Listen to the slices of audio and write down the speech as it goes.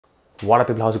What up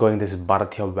people, how's it going? This is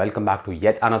Bharat here. Welcome back to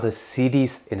yet another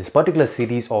series. In this particular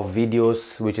series of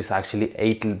videos, which is actually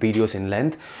 8 videos in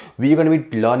length, we're going to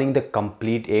be learning the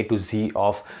complete A to Z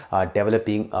of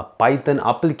developing a Python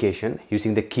application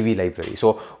using the Kivy library.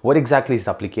 So what exactly is the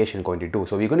application going to do?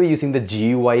 So we're going to be using the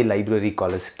GUI library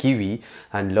called as Kivy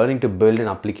and learning to build an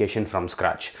application from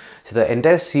scratch. So the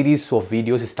entire series of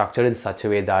videos is structured in such a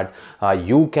way that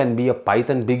you can be a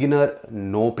Python beginner,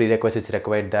 no prerequisites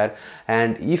required there,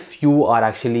 and if you are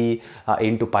actually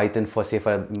into Python for say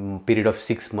for a period of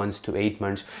 6 months to 8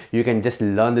 months, you can just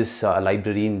learn this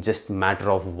library in just matter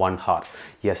of 1 hour.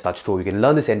 Yes, that's true. You can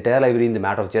learn this entire library in the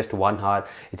matter of just 1 hour.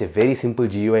 It's a very simple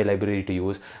GUI library to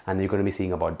use, and you're going to be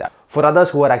seeing about that. For others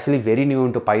who are actually very new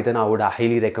into Python, I would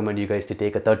highly recommend you guys to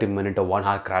take a 30-minute or 1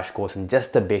 hour crash course in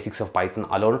just the basics of Python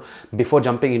alone before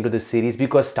jumping into this series,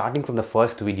 because starting from the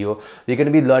first video, we're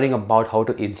going to be learning about how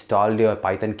to install your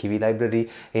Python Kivy library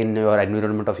in your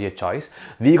environment of your choice.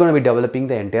 We're going to be developing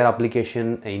the entire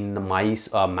application in my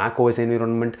macOS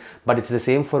environment, but it's the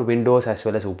same for Windows as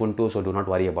well as Ubuntu, so do not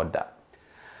worry about that.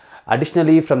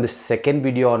 Additionally, from the second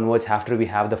video onwards, after we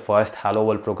have the first Hello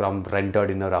World program rendered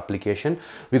in our application,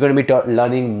 we're going to be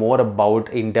learning more about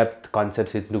in-depth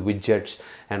concepts into widgets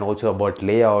and also about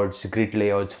layouts, grid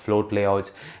layouts, float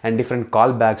layouts, and different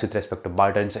callbacks with respect to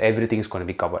buttons. Everything is going to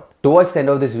be covered. Towards the end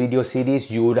of this video series,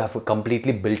 you would have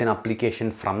completely built an application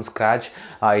from scratch.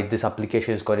 This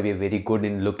application is going to be very good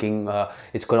in looking.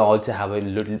 It's going to also have a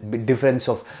little bit difference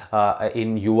of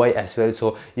in UI as well.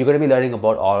 So you're going to be learning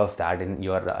about all of that in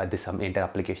your this entire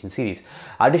application series.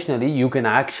 Additionally, you can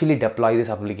actually deploy this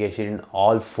application in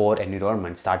all 4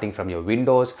 environments, starting from your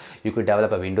Windows. You could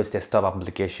develop a Windows desktop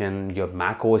application, your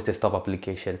macOS desktop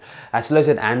application, as well as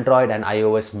an Android and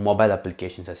iOS mobile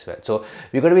applications as well. So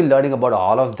we're going to be learning about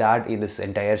all of that in this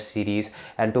entire series,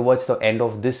 and towards the end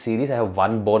of this series, I have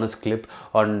one bonus clip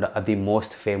on the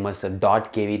most famous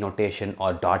 .kv notation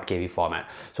or .kv format.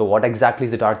 So what exactly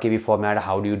is the .kv format,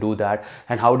 how do you do that,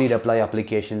 and how do you deploy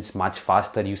applications much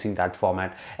faster using that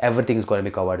format? Everything is going to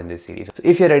be covered in this series. So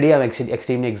if you're ready, I'm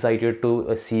extremely excited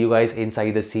to see you guys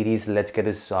inside the series. Let's get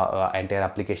this entire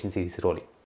application series rolling.